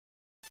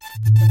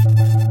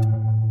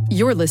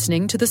You're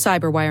listening to the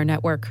Cyberwire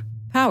Network,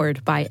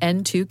 powered by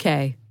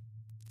N2K.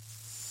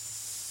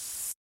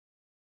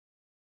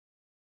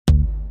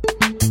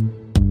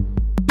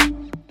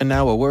 And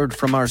now a word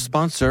from our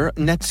sponsor,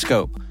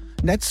 Netskope.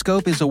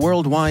 Netskope is a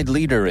worldwide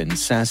leader in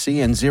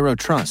SASE and Zero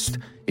Trust.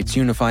 Its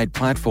unified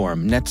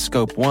platform,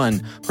 Netskope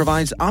One,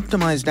 provides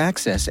optimized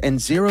access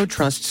and Zero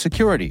Trust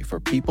security for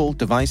people,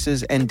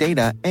 devices, and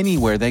data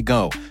anywhere they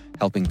go,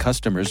 helping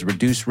customers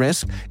reduce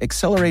risk,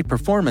 accelerate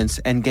performance,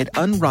 and get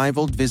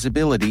unrivaled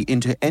visibility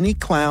into any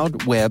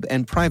cloud, web,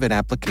 and private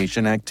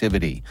application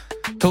activity.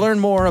 To learn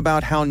more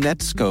about how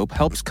Netskope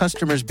helps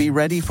customers be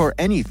ready for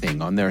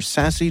anything on their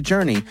SASE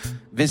journey,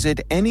 visit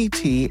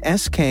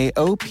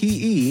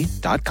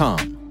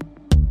netskope.com.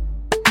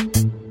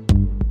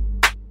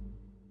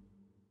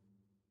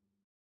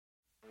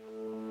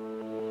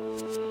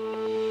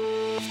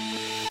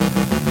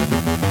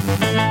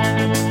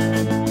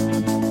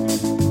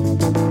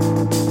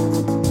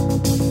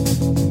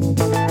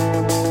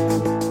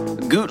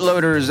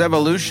 Bootloader's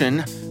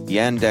evolution.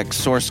 Yandex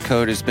source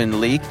code has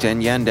been leaked,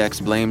 and Yandex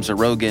blames a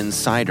Rogue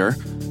insider.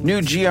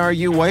 New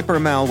GRU wiper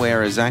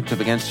malware is active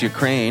against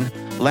Ukraine.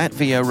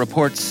 Latvia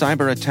reports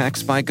cyber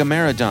attacks by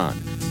Gamaredon.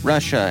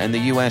 Russia and the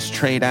U.S.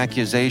 trade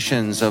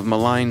accusations of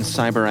malign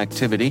cyber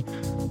activity.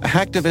 A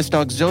hacktivist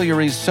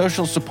auxiliary's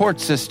social support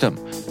system.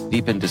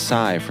 Deepen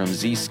Desai from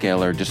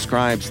Zscaler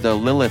describes the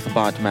Lilith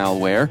bot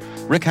malware.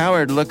 Rick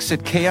Howard looks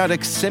at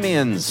chaotic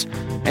simians.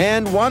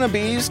 And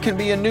wannabes can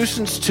be a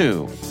nuisance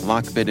too.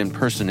 Lockbit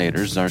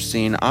impersonators are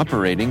seen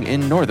operating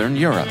in Northern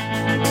Europe.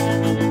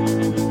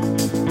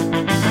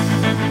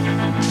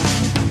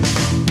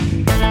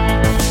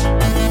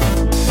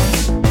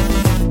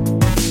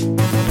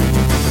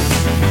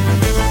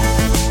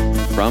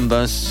 From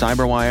the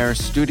Cyberwire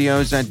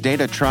studios at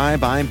Data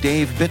Tribe, I'm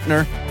Dave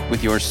Bittner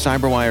with your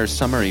Cyberwire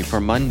summary for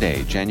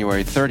Monday,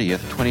 January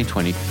 30th,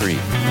 2023.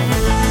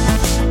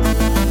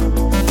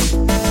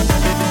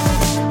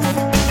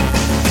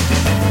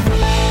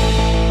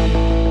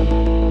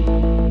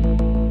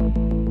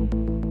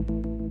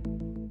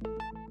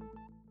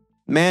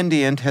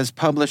 Mandiant has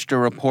published a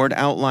report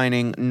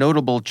outlining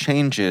notable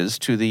changes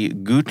to the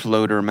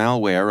Bootloader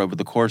malware over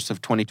the course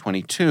of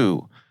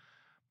 2022.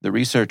 The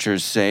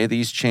researchers say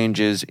these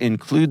changes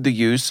include the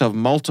use of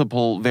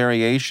multiple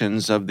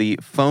variations of the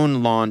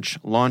phone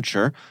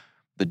launcher,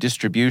 the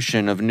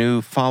distribution of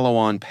new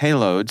follow-on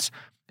payloads,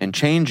 and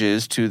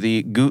changes to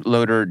the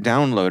Bootloader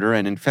downloader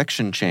and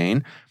infection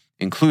chain,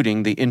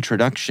 including the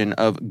introduction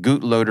of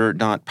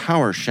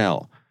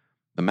bootloader.powershell.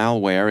 The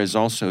malware is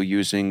also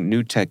using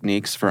new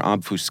techniques for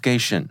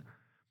obfuscation.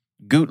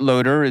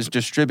 Bootloader is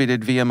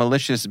distributed via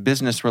malicious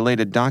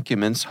business-related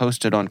documents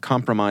hosted on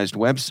compromised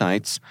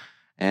websites,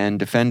 and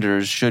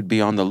defenders should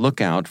be on the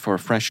lookout for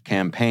fresh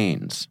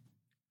campaigns.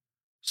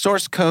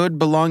 Source code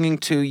belonging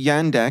to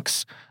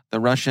Yandex, the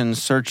Russian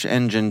search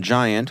engine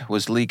giant,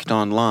 was leaked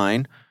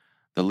online.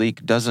 The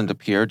leak doesn't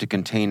appear to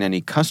contain any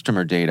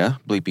customer data,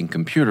 Bleeping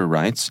Computer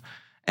writes,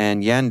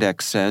 and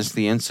Yandex says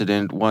the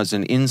incident was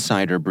an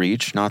insider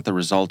breach, not the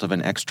result of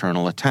an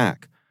external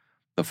attack.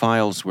 The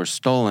files were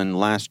stolen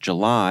last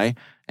July,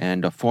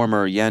 and a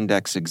former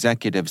Yandex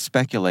executive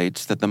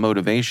speculates that the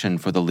motivation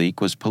for the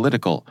leak was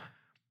political.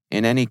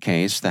 In any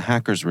case, the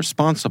hackers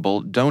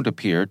responsible don't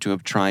appear to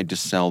have tried to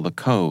sell the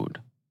code.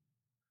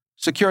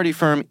 Security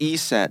firm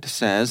ESET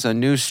says a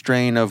new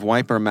strain of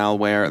wiper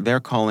malware they're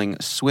calling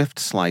Swift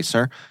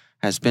Slicer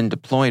has been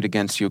deployed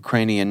against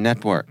Ukrainian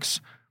networks.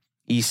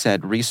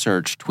 ESET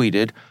Research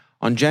tweeted,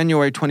 on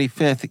January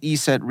 25th,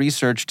 ESET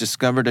Research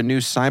discovered a new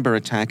cyber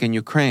attack in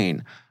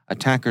Ukraine.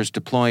 Attackers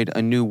deployed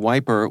a new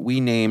wiper we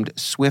named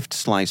Swift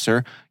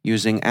Slicer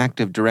using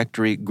Active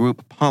Directory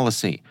group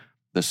policy.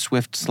 The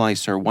Swift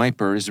Slicer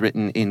wiper is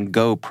written in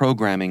Go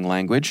programming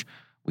language.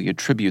 We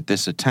attribute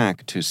this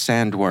attack to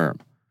Sandworm.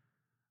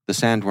 The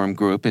Sandworm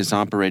group is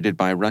operated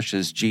by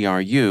Russia's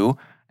GRU,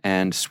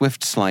 and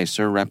Swift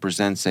Slicer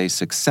represents a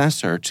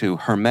successor to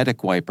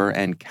Hermetic Wiper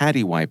and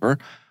Caddy Wiper,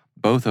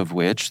 both of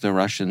which the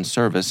Russian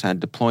service had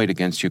deployed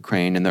against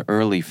Ukraine in the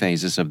early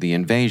phases of the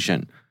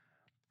invasion.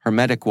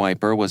 Hermetic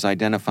Wiper was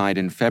identified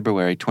in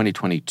February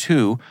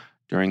 2022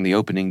 during the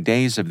opening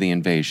days of the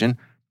invasion.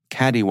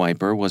 Caddy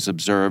Wiper was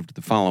observed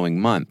the following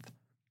month.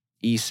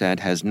 ESET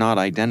has not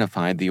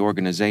identified the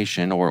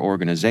organization or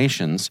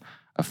organizations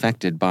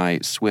affected by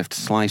Swift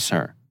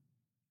Slicer.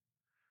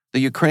 The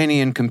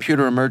Ukrainian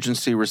Computer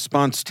Emergency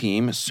Response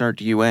Team,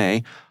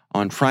 CERT-UA,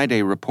 on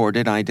Friday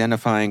reported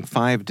identifying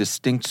 5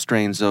 distinct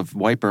strains of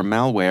wiper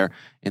malware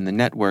in the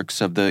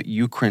networks of the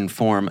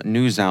Ukrinform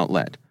news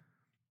outlet.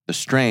 The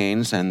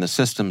strains and the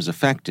systems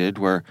affected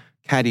were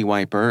Caddy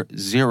Wiper,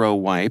 Zero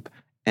Wipe,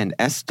 and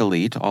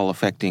SDelete, all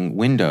affecting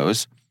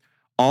Windows,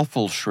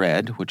 Awful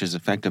Shred, which is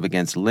effective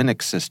against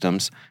Linux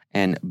systems,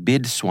 and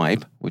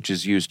BidSwipe, which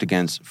is used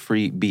against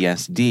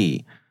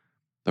FreeBSD.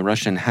 The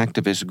Russian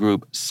hacktivist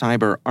group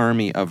Cyber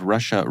Army of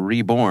Russia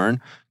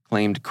Reborn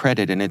claimed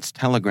credit in its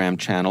Telegram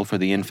channel for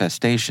the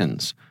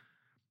infestations.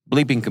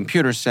 Bleeping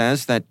Computer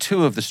says that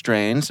 2 of the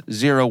strains,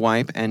 Zero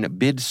Wipe and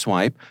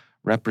BidSwipe,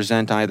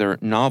 represent either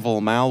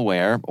novel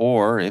malware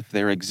or, if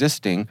they're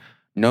existing,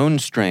 known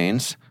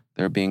strains.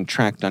 They're being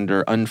tracked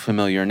under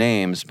unfamiliar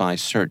names by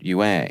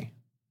CertUA.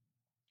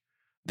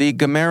 The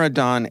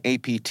Gameradon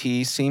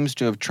APT seems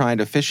to have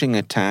tried a phishing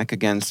attack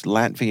against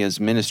Latvia's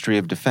Ministry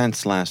of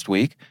Defense last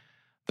week.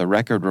 The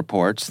record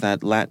reports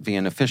that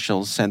Latvian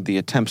officials said the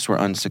attempts were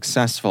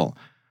unsuccessful.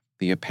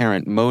 The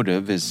apparent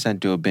motive is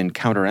said to have been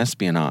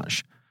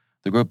counterespionage.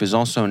 The group is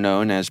also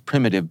known as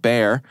Primitive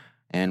Bear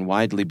and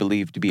widely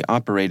believed to be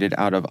operated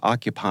out of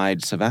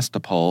occupied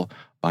Sevastopol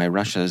by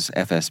Russia's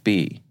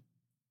FSB.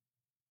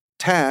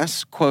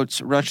 TASS quotes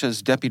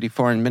Russia's deputy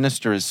foreign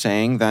minister as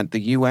saying that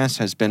the U.S.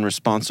 has been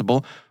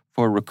responsible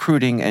for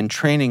recruiting and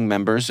training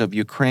members of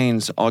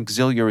Ukraine's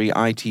auxiliary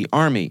IT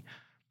army,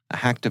 a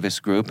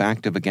hacktivist group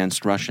active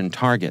against Russian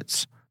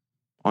targets.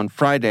 On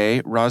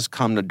Friday,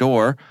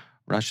 Roskomnadzor,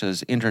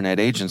 Russia's internet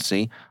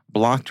agency,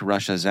 blocked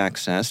Russia's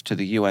access to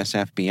the U.S.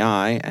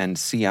 FBI and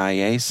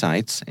CIA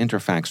sites,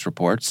 Interfax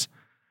reports.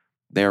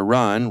 They're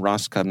run,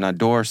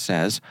 Roskomnadzor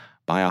says,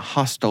 by a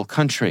hostile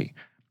country,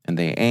 and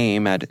they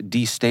aim at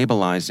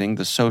destabilizing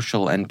the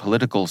social and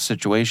political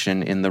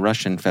situation in the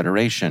Russian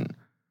Federation.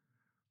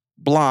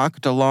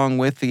 Blocked, along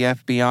with the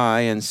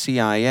FBI and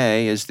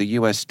CIA, is the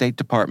U.S. State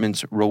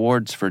Department's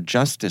Rewards for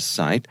Justice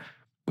site,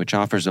 which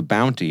offers a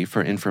bounty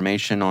for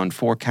information on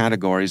 4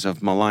 categories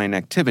of malign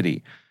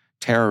activity: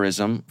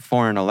 terrorism,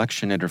 foreign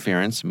election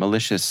interference,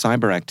 malicious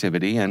cyber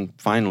activity, and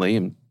finally,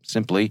 and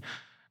simply,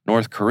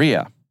 North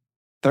Korea.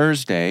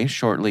 Thursday,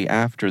 shortly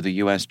after the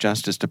U.S.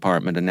 Justice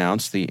Department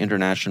announced the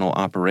international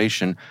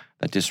operation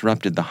that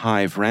disrupted the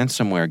Hive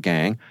ransomware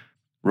gang,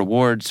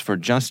 Rewards for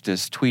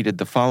Justice tweeted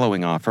the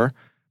following offer: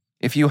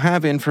 "If you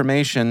have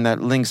information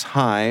that links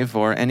Hive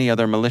or any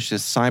other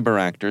malicious cyber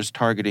actors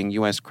targeting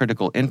U.S.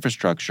 critical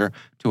infrastructure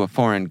to a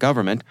foreign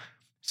government,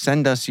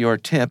 send us your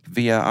tip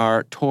via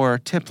our Tor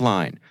tip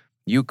line.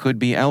 You could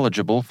be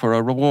eligible for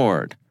a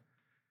reward."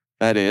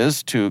 That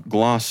is, to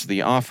gloss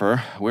the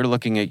offer, we're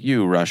looking at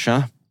you,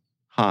 Russia.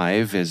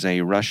 Hive is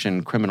a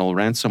Russian criminal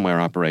ransomware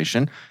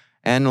operation,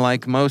 and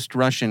like most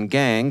Russian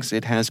gangs,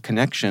 it has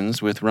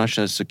connections with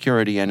Russia's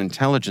security and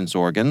intelligence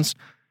organs.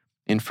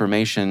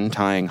 Information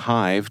tying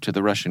Hive to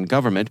the Russian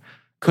government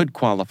could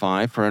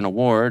qualify for an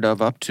award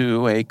of up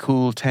to a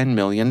cool $10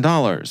 million.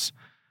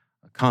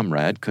 A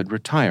comrade could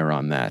retire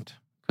on that,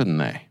 couldn't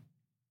they?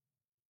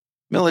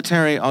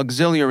 Military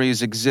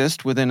auxiliaries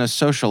exist within a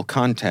social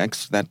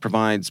context that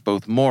provides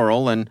both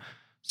moral and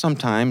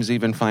sometimes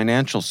even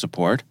financial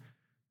support.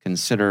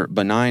 Consider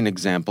benign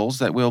examples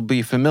that will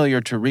be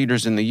familiar to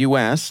readers in the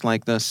U.S.,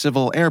 like the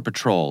Civil Air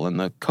Patrol and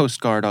the Coast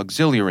Guard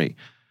Auxiliary.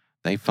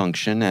 They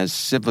function as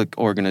civic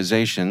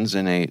organizations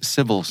in a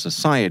civil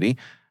society,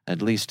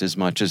 at least as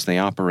much as they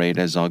operate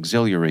as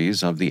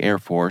auxiliaries of the Air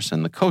Force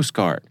and the Coast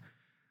Guard.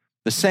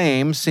 The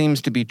same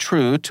seems to be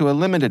true to a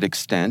limited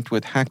extent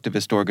with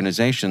hacktivist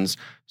organizations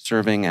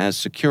serving as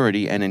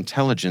security and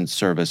intelligence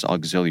service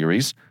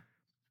auxiliaries.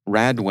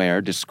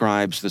 Radware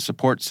describes the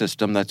support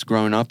system that's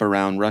grown up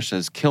around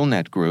Russia's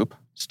Killnet group,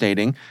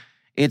 stating,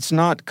 "It's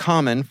not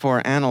common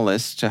for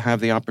analysts to have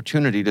the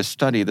opportunity to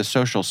study the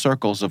social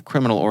circles of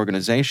criminal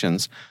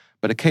organizations,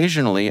 but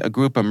occasionally a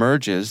group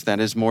emerges that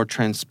is more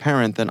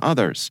transparent than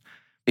others.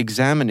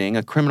 Examining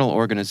a criminal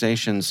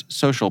organization's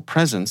social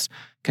presence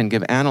can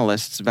give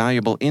analysts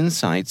valuable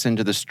insights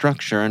into the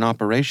structure and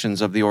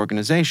operations of the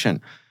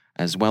organization,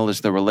 as well as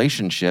the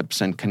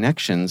relationships and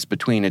connections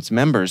between its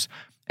members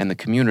and the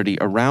community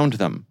around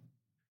them."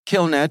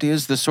 Killnet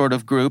is the sort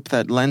of group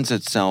that lends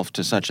itself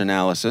to such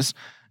analysis,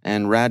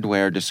 and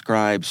Radware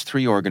describes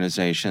 3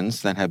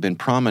 organizations that have been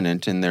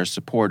prominent in their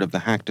support of the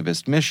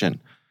hacktivist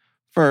mission.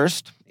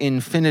 First,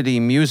 Infinity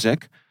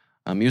Music,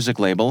 a music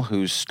label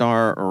whose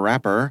star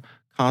rapper,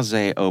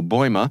 Kaze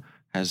Oboima,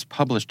 has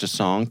published a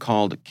song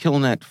called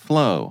Killnet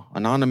Flow,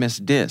 Anonymous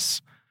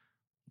Diss.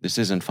 This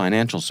isn't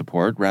financial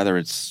support, rather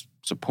it's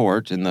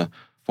support in the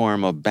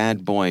form of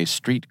bad boy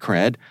street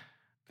cred,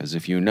 because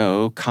if you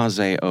know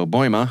Kaze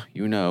Oboima,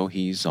 you know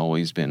he's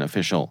always been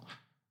official.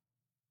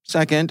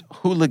 Second,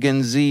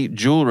 Hooligan Z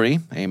Jewelry,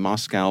 a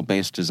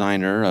Moscow-based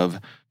designer of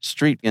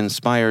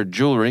street-inspired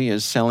jewelry,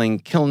 is selling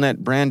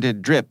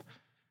Killnet-branded drip,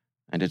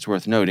 and it's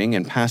worth noting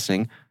in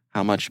passing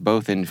how much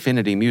both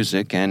Infinity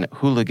Music and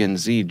Hooligan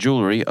Z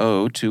Jewelry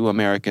owe to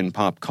American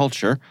pop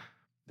culture.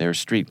 Their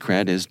street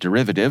cred is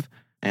derivative,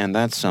 and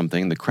that's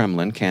something the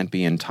Kremlin can't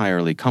be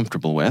entirely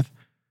comfortable with.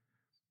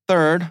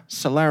 Third,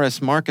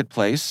 Solaris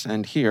Marketplace,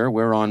 and here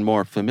we're on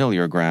more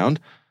familiar ground.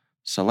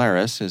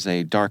 Solaris is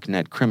a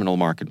darknet criminal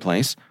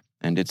marketplace,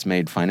 and it's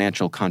made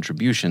financial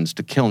contributions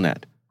to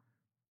Killnet.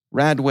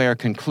 Radware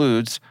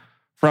concludes,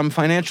 "From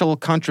financial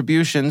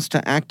contributions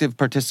to active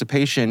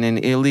participation in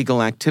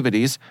illegal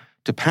activities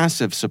to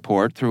passive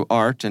support through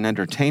art and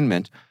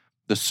entertainment,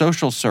 the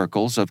social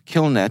circles of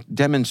Killnet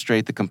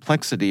demonstrate the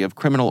complexity of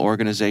criminal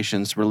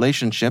organizations'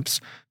 relationships,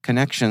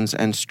 connections,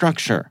 and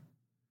structure."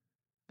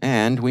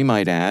 And, we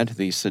might add,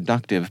 the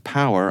seductive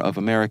power of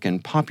American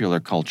popular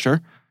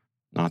culture.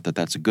 Not that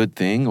that's a good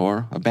thing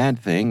or a bad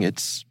thing,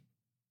 it's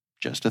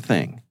just a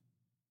thing.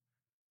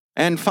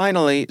 And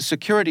finally,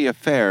 Security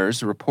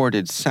Affairs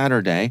reported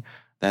Saturday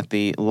that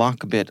the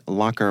Lockbit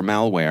Locker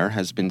malware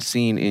has been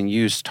seen in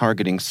use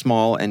targeting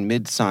small and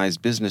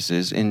mid-sized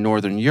businesses in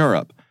Northern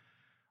Europe.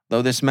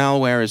 Though this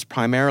malware is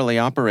primarily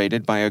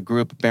operated by a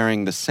group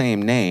bearing the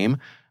same name,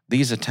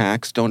 these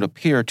attacks don't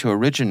appear to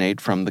originate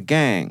from the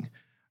gang.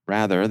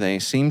 Rather, they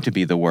seem to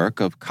be the work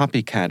of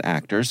copycat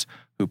actors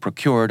who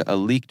procured a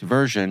leaked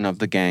version of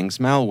the gang's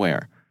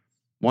malware.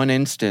 One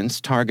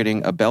instance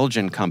targeting a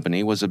Belgian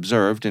company was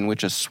observed in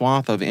which a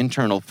swath of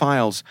internal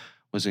files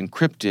was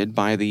encrypted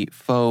by the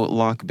faux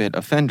Lockbit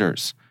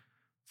offenders.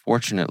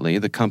 Fortunately,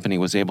 the company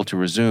was able to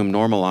resume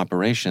normal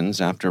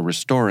operations after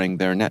restoring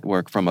their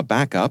network from a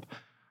backup,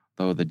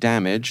 though the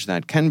damage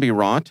that can be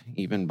wrought,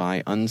 even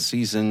by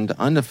unseasoned,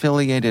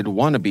 unaffiliated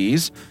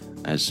wannabes,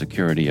 as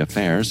Security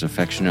Affairs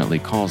affectionately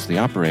calls the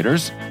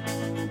operators,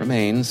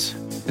 remains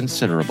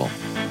considerable.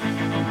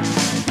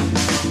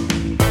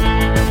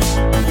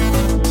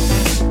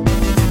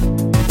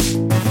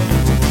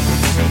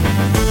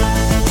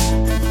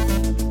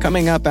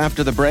 Coming up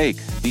after the break,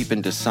 Deep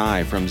into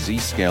Psy from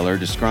Zscaler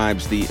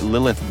describes the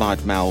Lilithbot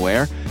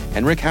malware,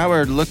 and Rick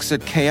Howard looks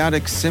at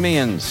chaotic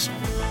simians.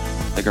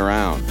 Stick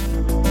around.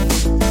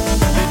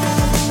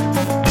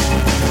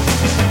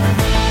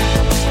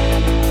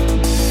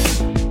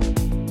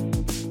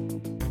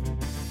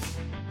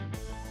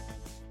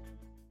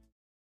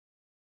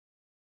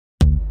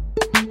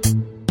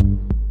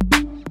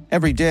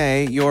 Every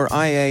day, your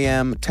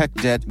IAM tech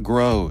debt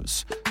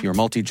grows. Your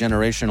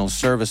multi-generational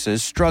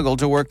services struggle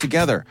to work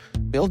together.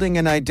 Building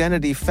an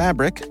identity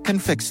fabric can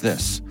fix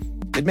this.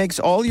 It makes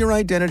all your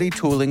identity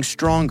tooling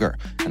stronger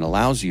and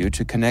allows you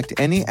to connect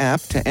any app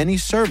to any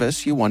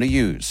service you want to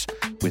use,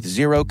 with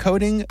zero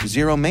coding,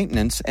 zero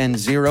maintenance, and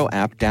zero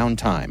app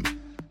downtime.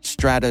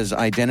 Strata's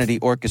identity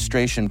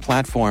orchestration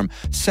platform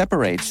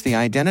separates the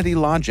identity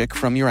logic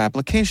from your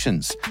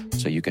applications,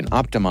 so you can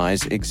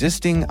optimize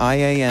existing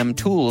IAM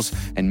tools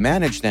and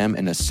manage them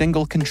in a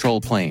single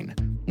control plane.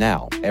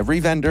 Now,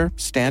 every vendor,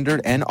 standard,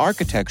 and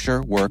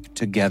architecture work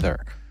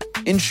together.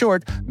 In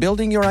short,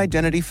 building your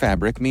identity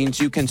fabric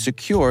means you can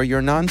secure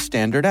your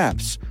non-standard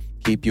apps,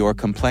 keep your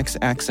complex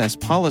access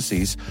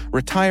policies,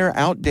 retire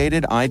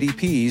outdated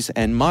IDPs,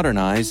 and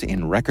modernize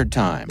in record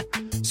time.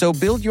 So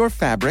build your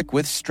fabric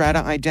with Strata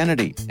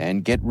Identity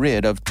and get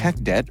rid of tech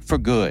debt for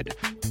good.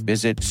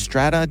 Visit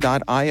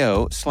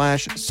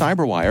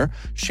strata.io/cyberwire,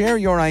 share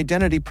your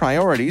identity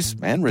priorities,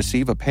 and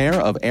receive a pair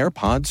of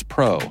AirPods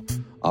Pro.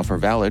 Offer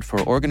valid for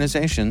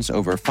organizations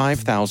over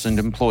 5,000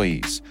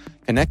 employees.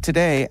 Connect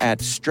today at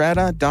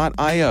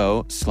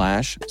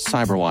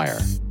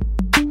strata.io/cyberwire.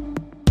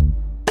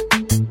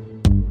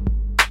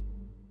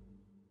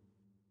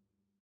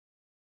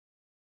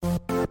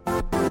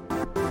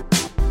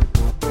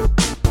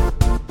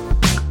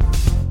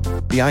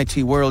 The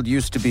IT world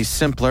used to be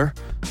simpler.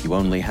 You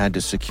only had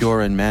to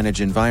secure and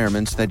manage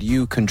environments that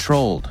you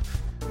controlled.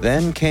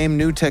 Then came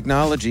new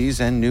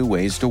technologies and new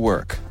ways to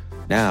work.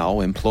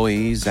 Now,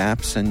 employees,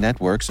 apps, and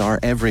networks are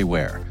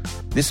everywhere.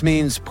 This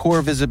means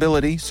poor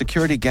visibility,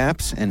 security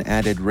gaps, and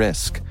added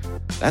risk.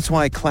 That's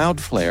why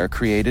Cloudflare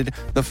created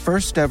the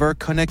first-ever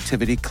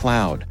connectivity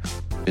cloud.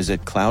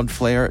 Visit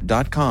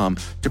cloudflare.com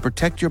to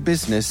protect your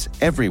business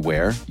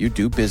everywhere you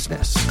do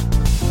business.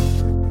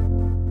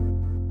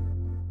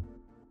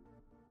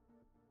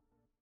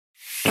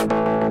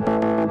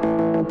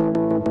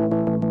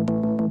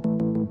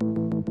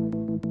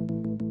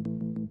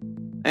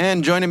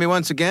 And joining me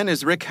once again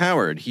is Rick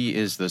Howard. He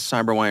is the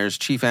CyberWire's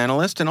chief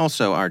analyst and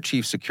also our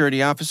chief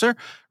security officer.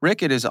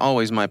 Rick, it is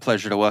always my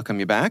pleasure to welcome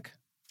you back.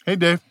 Hey,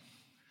 Dave.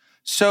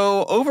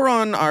 So over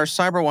on our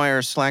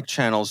CyberWire Slack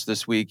channels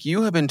this week,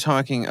 you have been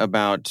talking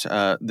about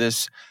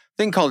this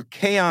thing called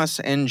chaos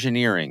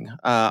engineering.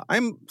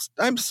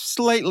 I'm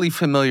slightly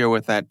familiar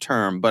with that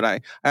term,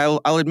 but I'll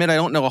admit I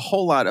don't know a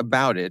whole lot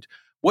about it.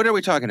 What are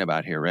we talking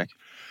about here, Rick?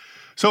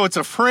 So it's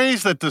a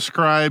phrase that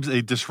describes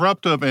a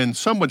disruptive and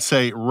some would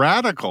say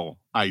radical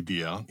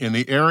idea in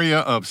the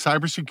area of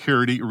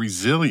cybersecurity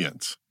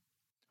resilience.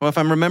 Well, if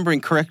I'm remembering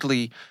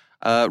correctly,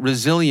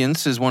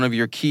 resilience is one of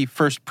your key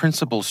first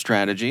principle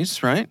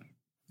strategies, right?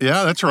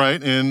 Yeah, that's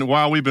right. And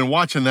while we've been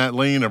watching that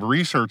lane of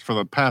research for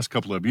the past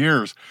couple of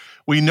years,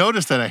 we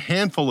noticed that a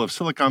handful of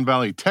Silicon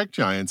Valley tech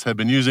giants have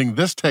been using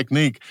this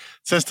technique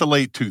since the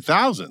late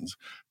 2000s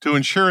to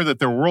ensure that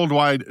their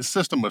worldwide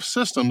system of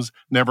systems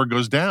never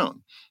goes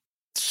down.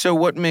 So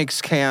what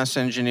makes chaos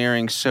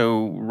engineering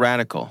so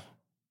radical?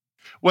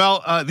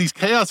 Well, these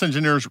chaos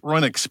engineers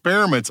run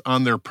experiments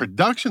on their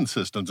production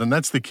systems, and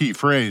that's the key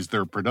phrase,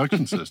 their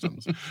production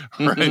systems,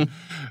 right?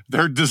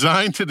 They're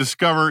designed to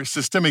discover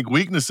systemic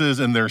weaknesses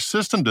in their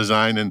system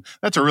design, and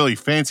that's a really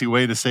fancy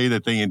way to say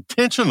that they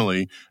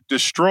intentionally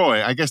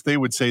destroy, I guess they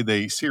would say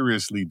they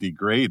seriously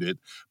degrade it,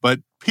 but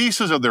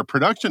pieces of their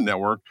production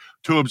network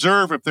to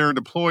observe if their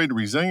deployed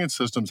resilient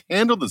systems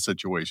handle the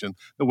situation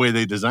the way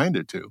they designed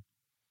it to.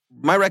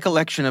 My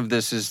recollection of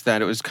this is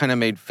that it was kind of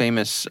made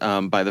famous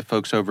by the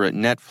folks over at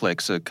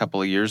Netflix a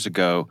couple of years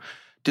ago.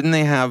 Didn't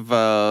they have,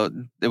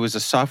 it was a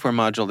software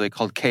module they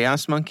called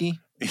Chaos Monkey?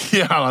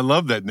 Yeah, I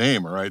love that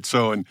name. All right.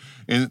 So in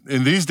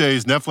these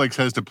days, Netflix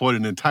has deployed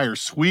an entire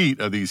suite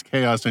of these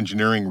chaos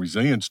engineering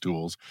resilience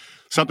tools,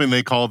 something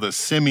they call the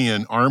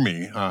Simian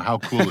Army. How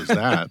cool is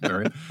that? All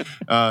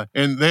right.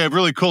 And they have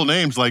really cool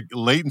names like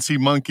Latency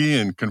Monkey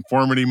and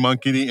Conformity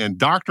Monkey and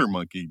Dr.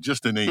 Monkey,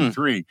 just to name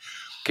three.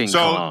 King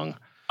Kong.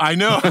 I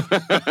know.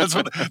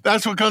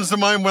 That's what comes to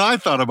mind when I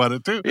thought about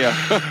it too.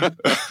 Yeah.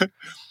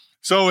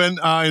 So in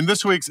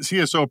this week's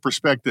CSO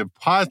Perspective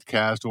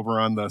podcast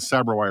over on the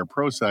CyberWire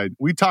Pro side,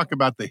 we talk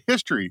about the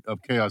history of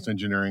chaos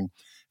engineering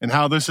and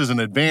how this is an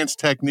advanced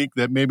technique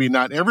that maybe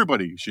not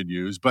everybody should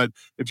use. But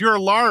if you're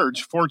a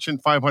large Fortune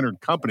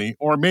 500 company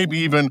or maybe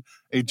even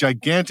a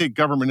gigantic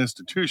government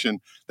institution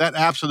that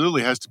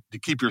absolutely has to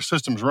keep your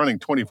systems running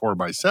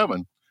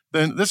 24/7,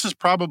 then this is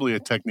probably a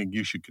technique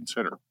you should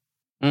consider.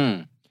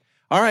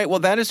 All right. Well,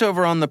 that is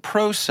over on the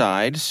pro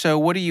side. So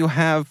what do you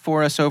have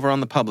for us over on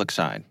the public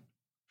side?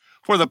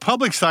 For the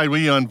public side,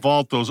 we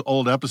unvault those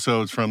old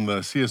episodes from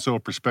the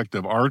CSO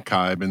Perspective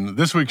archive. And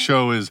this week's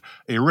show is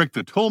a Rick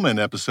the Toolman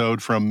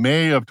episode from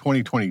May of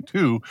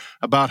 2022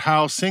 about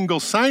how single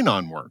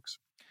sign-on works.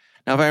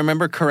 Now, if I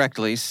remember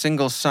correctly,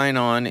 single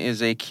sign-on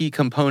is a key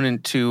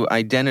component to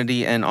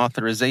identity and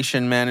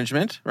authorization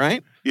management,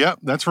 right? Yeah,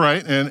 that's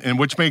right. And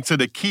which makes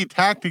it a key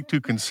tactic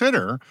to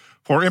consider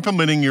for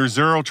implementing your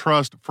zero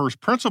trust first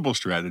principle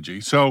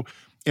strategy. So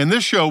in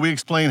this show, we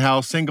explain how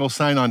single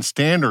sign-on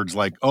standards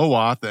like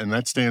OAuth, and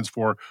that stands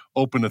for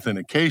Open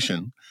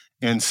Authentication,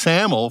 and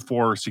SAML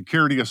for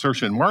Security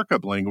Assertion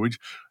Markup Language,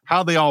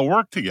 how they all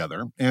work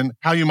together and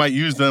how you might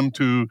use them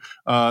to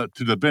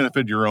the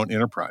benefit of your own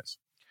enterprise.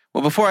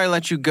 Well, before I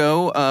let you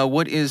go,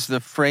 what is the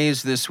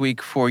phrase this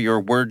week for your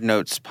Word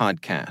Notes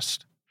podcast?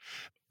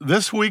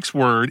 This week's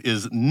word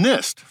is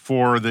NIST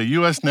for the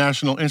U.S.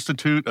 National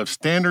Institute of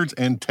Standards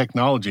and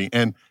Technology.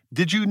 And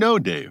did you know,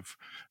 Dave,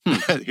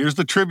 here's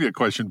the trivia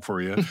question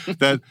for you,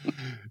 that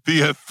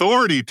the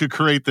authority to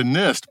create the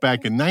NIST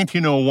back in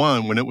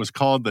 1901, when it was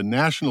called the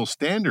National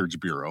Standards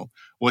Bureau,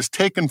 was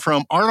taken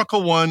from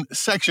Article 1,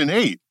 Section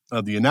 8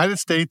 of the United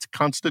States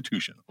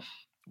Constitution.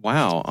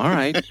 Wow. All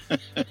right.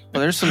 Well,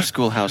 there's some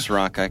Schoolhouse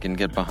Rock I can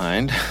get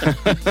behind.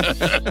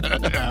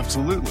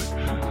 Absolutely.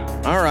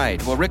 All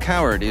right. Well, Rick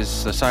Howard is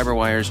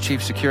CyberWire's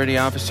Chief Security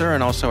Officer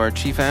and also our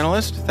Chief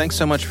Analyst. Thanks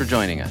so much for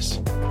joining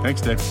us.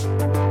 Thanks, Dave.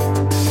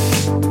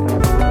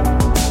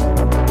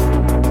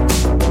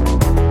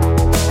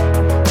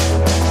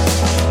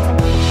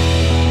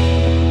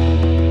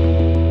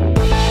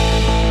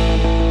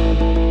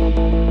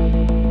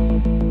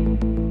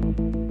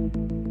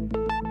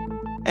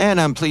 And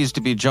I'm pleased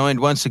to be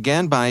joined once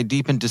again by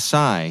Deepan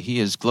Desai. He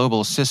is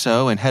Global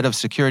CISO and Head of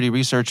Security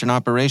Research and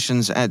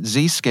Operations at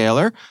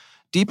Zscaler.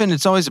 Deepan,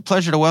 it's always a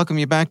pleasure to welcome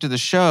you back to the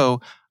show.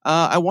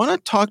 I want to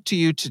talk to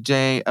you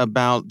today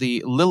about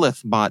the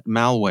Lilithbot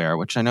malware,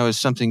 which I know is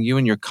something you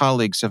and your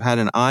colleagues have had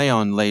an eye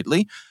on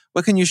lately.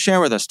 What can you share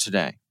with us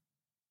today?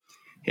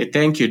 Hey,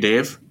 thank you,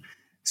 Dave.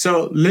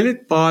 So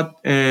Lilithbot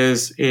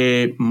is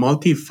a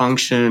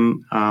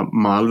multifunction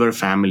malware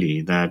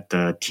family that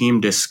the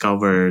team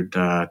discovered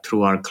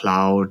through our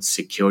cloud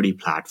security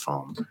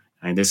platform.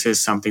 And this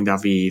is something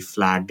that we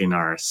flagged in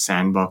our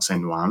sandbox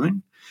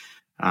environment.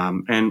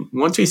 And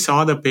once we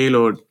saw the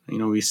payload,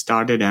 we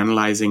started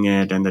analyzing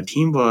it, and the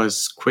team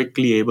was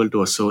quickly able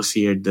to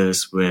associate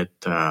this with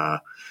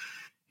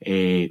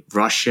a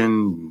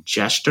Russian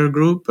Jester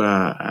group.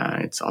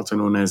 It's also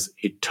known as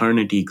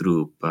Eternity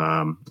Group,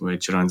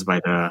 which runs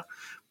by the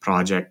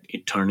project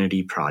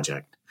Eternity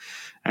Project.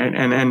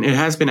 And it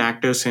has been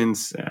active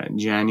since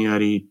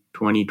January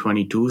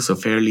 2022, so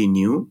fairly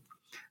new.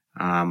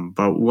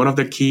 But one of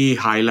the key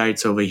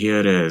highlights over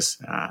here is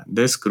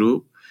this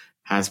group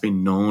has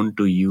been known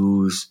to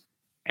use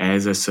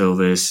as a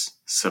service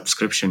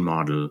subscription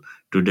model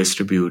to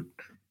distribute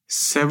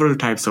several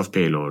types of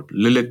payload.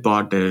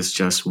 Lilithbot is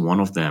just one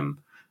of them,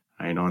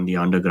 right, on the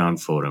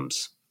underground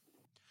forums.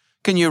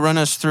 Can you run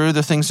us through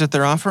the things that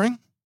they're offering?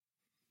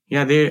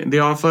 Yeah, they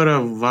offer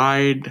a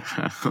wide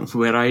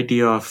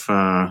variety of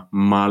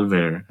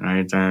malware,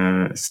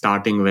 right?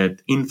 Starting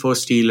with info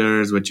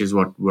stealers, which is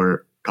what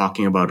we're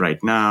talking about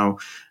right now.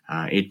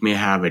 It may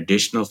have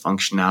additional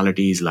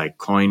functionalities like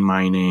coin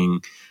mining,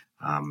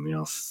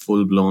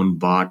 full-blown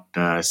bot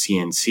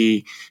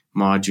CNC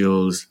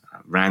modules,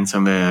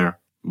 ransomware,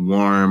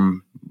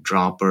 worm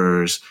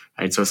droppers,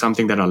 right? So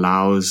something that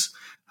allows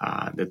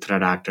the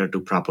threat actor to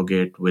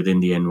propagate within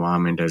the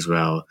environment as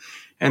well.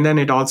 And then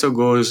it also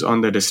goes on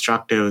the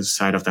destructive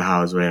side of the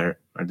house where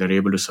they're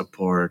able to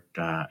support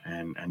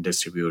and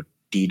distribute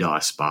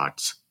DDoS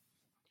bots.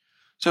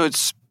 So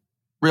it's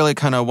really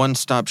kind of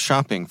one-stop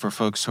shopping for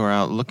folks who are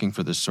out looking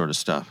for this sort of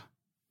stuff.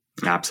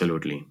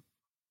 Absolutely.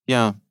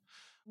 Yeah.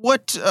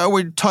 What are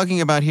we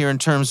talking about here in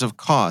terms of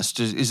cost?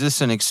 Is this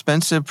an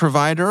expensive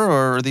provider,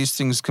 or are these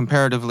things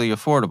comparatively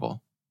affordable?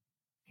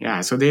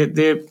 Yeah, so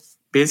they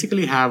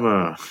basically have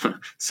a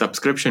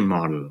subscription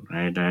model,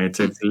 right? It's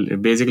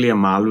basically a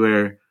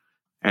malware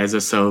as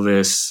a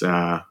service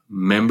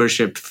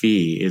membership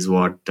fee is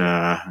what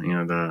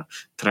the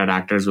threat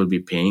actors will be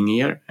paying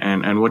here.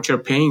 And what you're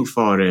paying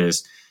for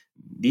is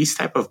these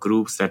type of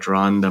groups that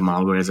run the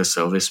malware as a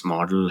service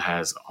model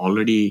has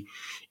already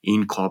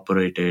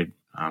incorporated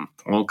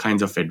all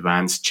kinds of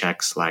advanced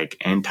checks like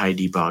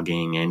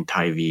anti-debugging,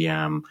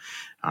 anti-VM.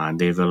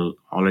 They will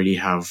already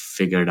have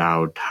figured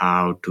out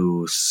how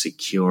to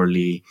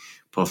securely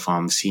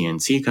perform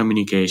CNC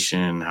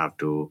communication, how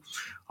to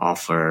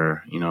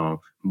offer,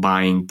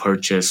 buying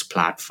purchase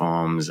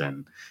platforms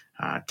and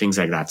things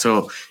like that.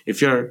 So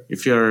if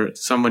you're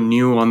someone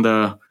new on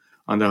the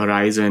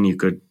horizon, you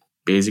could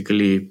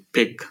basically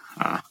pick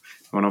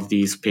one of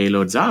these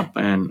payloads up,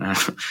 and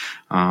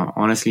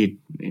honestly,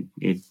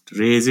 it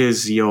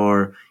raises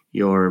your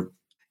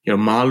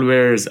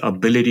malware's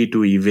ability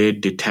to evade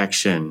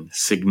detection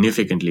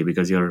significantly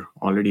because you're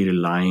already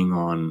relying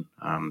on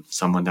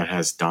someone that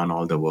has done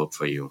all the work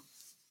for you.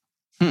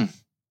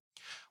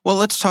 Well,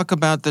 let's talk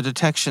about the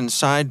detection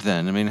side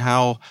then. I mean,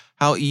 how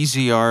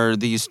easy are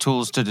these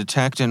tools to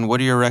detect, and what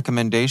are your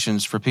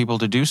recommendations for people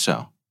to do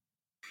so?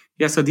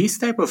 Yeah, so these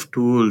type of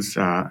tools, so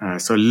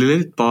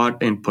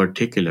Lilithbot in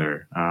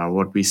particular,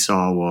 what we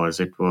saw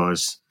was it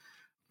was,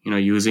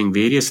 using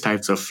various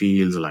types of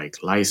fields like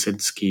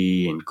license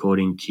key,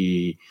 encoding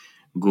key,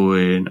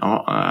 GUID,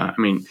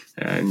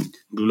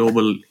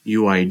 global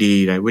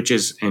UID, right, which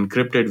is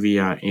encrypted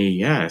via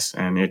AES,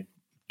 and it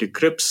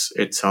decrypts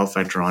itself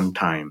at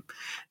runtime.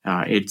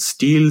 It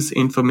steals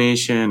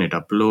information, it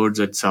uploads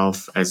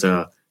itself as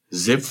a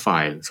zip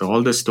file. So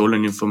all the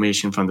stolen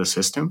information from the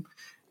system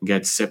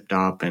gets zipped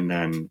up, and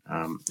then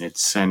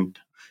it's sent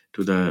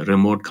to the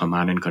remote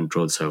command and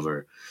control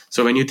server.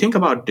 So when you think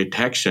about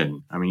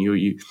detection, I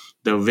mean,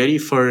 the very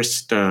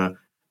first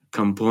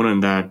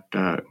component that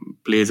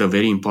plays a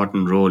very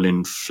important role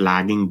in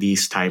flagging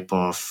these type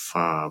of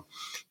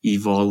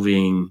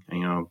evolving,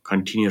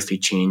 continuously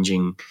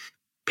changing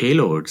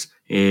payloads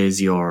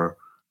is your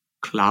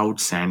cloud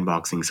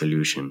sandboxing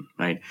solution,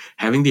 right?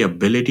 Having the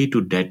ability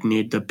to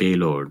detonate the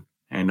payload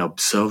and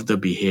observe the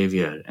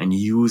behavior and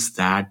use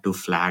that to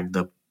flag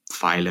the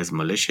file as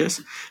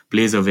malicious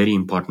plays a very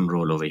important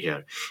role over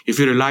here. If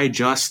you rely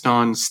just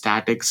on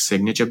static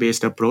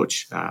signature-based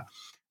approach,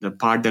 the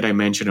part that I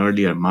mentioned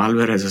earlier,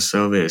 malware as a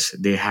service,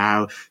 they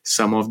have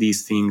some of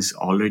these things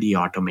already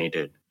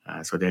automated.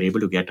 So they're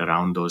able to get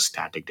around those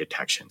static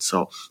detections.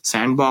 So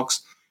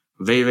sandbox,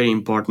 very, very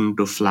important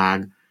to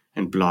flag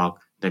and block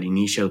that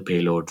initial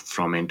payload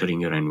from entering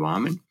your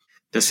environment.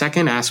 The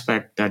second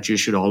aspect that you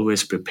should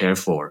always prepare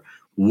for,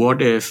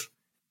 what if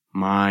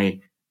my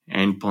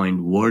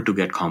endpoint were to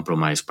get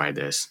compromised by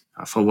this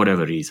for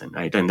whatever reason,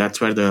 right? And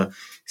that's where the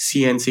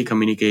CNC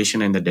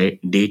communication and the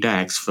data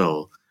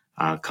exfil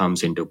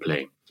comes into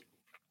play.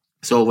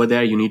 So over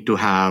there, you need to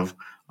have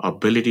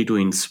ability to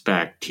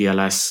inspect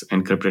TLS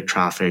encrypted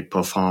traffic,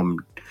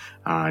 perform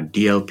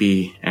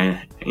DLP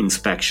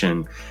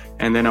inspection,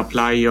 and then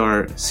apply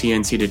your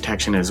CNC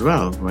detection as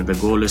well, where the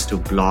goal is to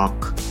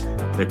block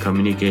the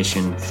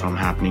communication from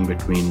happening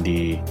between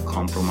the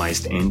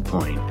compromised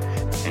endpoint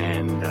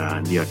and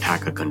the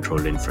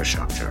attacker-controlled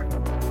infrastructure.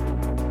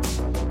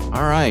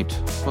 All right.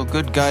 Well,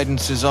 good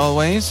guidance as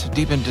always.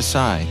 Deepan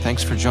Desai,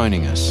 thanks for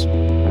joining us.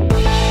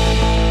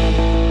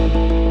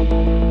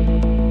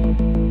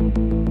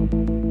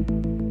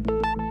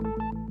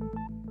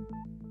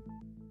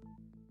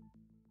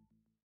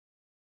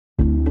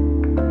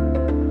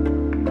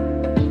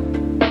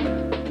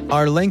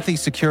 Are lengthy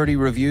security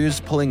reviews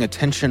pulling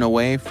attention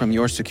away from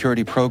your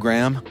security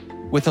program?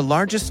 With the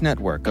largest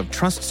network of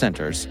trust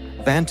centers,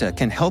 Vanta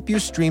can help you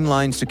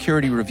streamline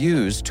security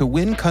reviews to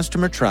win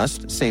customer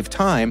trust, save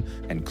time,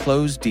 and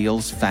close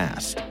deals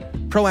fast.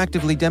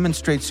 Proactively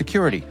demonstrate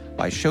security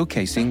by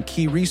showcasing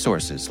key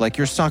resources like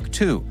your SOC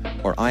 2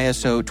 or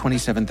ISO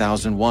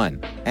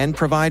 27001 and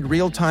provide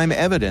real-time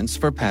evidence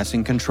for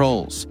passing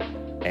controls.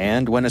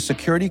 And when a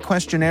security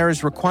questionnaire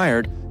is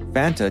required,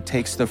 Vanta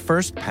takes the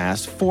first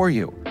pass for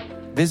you.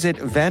 Visit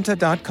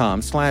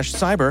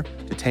vanta.com/cyber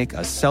to take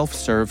a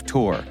self-serve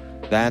tour.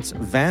 That's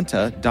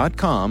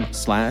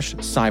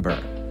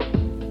vanta.com/cyber.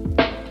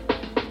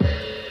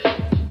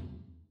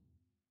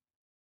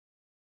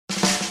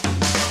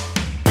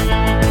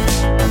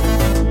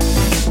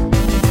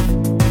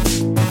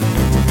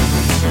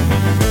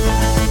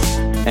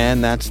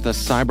 And that's the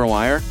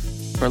Cyberwire.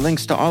 For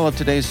links to all of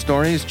today's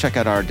stories, check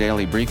out our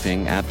daily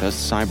briefing at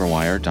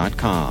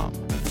thecyberwire.com.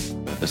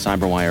 The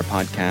Cyberwire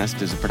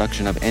podcast is a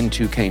production of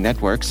N2K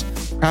Networks,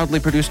 proudly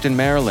produced in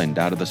Maryland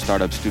out of the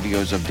startup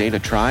studios of Data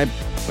Tribe,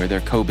 where they're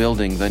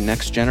co-building the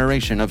next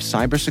generation of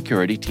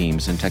cybersecurity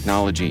teams and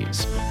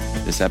technologies.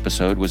 This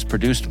episode was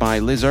produced by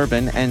Liz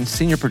Urban and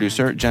senior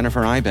producer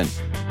Jennifer Iben.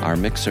 Our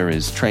mixer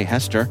is Trey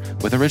Hester,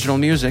 with original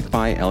music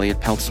by Elliot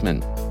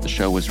Peltzman. The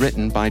show was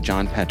written by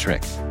John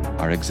Petrick.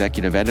 Our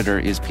executive editor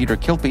is Peter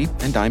Kilpie,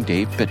 and I'm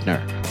Dave Bittner.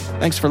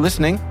 Thanks for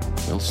listening.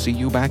 We'll see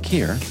you back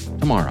here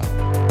tomorrow.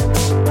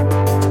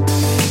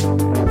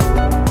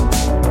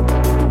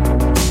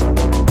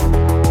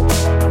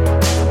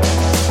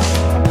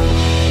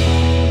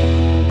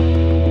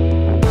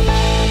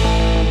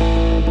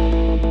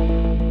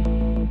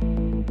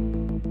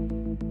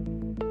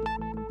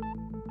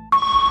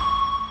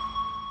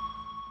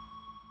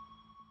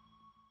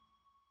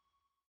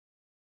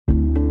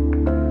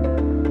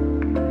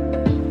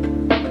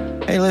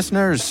 Hey,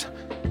 listeners,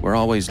 we're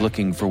always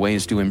looking for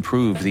ways to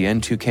improve the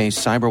N2K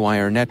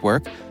Cyberwire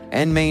network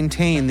and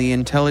maintain the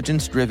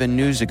intelligence-driven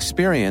news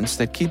experience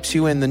that keeps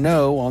you in the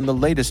know on the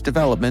latest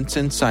developments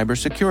in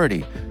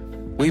cybersecurity.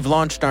 We've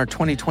launched our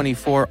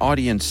 2024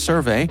 audience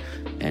survey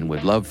and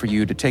would love for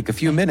you to take a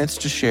few minutes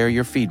to share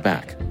your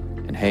feedback.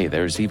 And hey,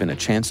 there's even a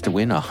chance to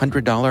win a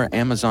 $100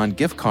 Amazon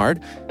gift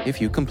card if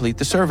you complete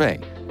the survey.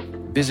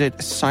 Visit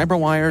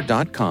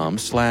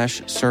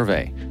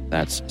cyberwire.com/survey.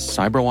 That's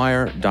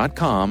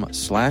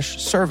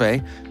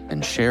cyberwire.com/survey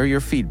and share your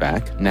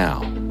feedback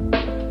now.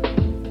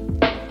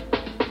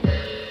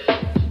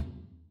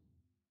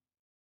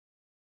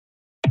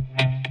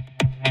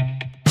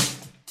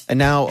 And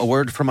now a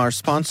word from our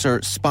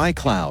sponsor,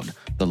 SpyCloud,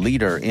 the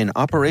leader in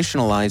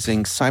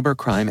operationalizing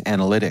cybercrime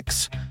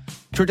analytics.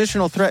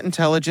 Traditional threat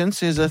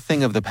intelligence is a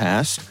thing of the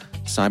past.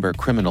 Cyber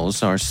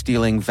criminals are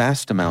stealing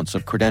vast amounts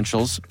of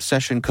credentials,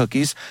 session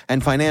cookies,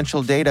 and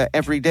financial data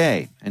every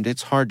day, and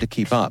it's hard to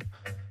keep up.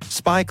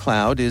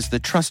 SpyCloud is the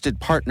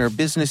trusted partner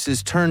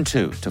businesses turn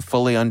to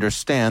fully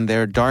understand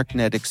their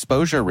darknet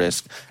exposure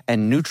risk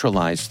and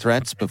neutralize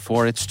threats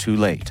before it's too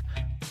late.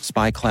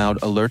 SpyCloud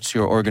alerts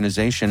your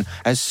organization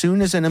as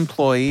soon as an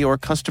employee or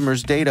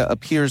customer's data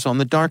appears on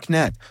the dark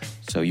net,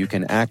 so you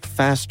can act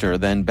faster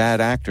than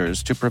bad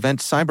actors to prevent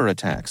cyber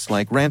attacks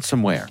like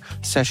ransomware,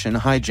 session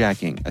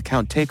hijacking,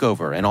 account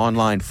takeover, and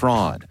online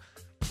fraud.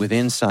 With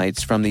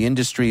insights from the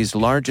industry's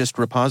largest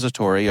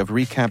repository of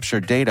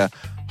recaptured data,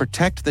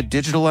 protect the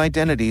digital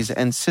identities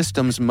and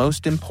systems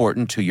most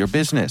important to your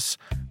business.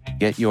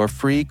 Get your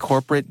free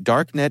corporate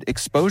darknet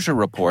exposure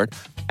report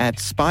at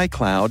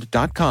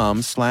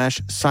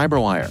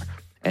spycloud.com/cyberwire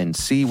and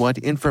see what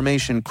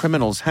information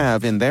criminals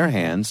have in their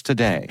hands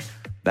today.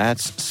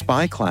 That's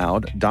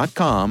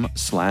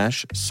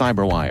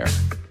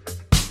spycloud.com/cyberwire.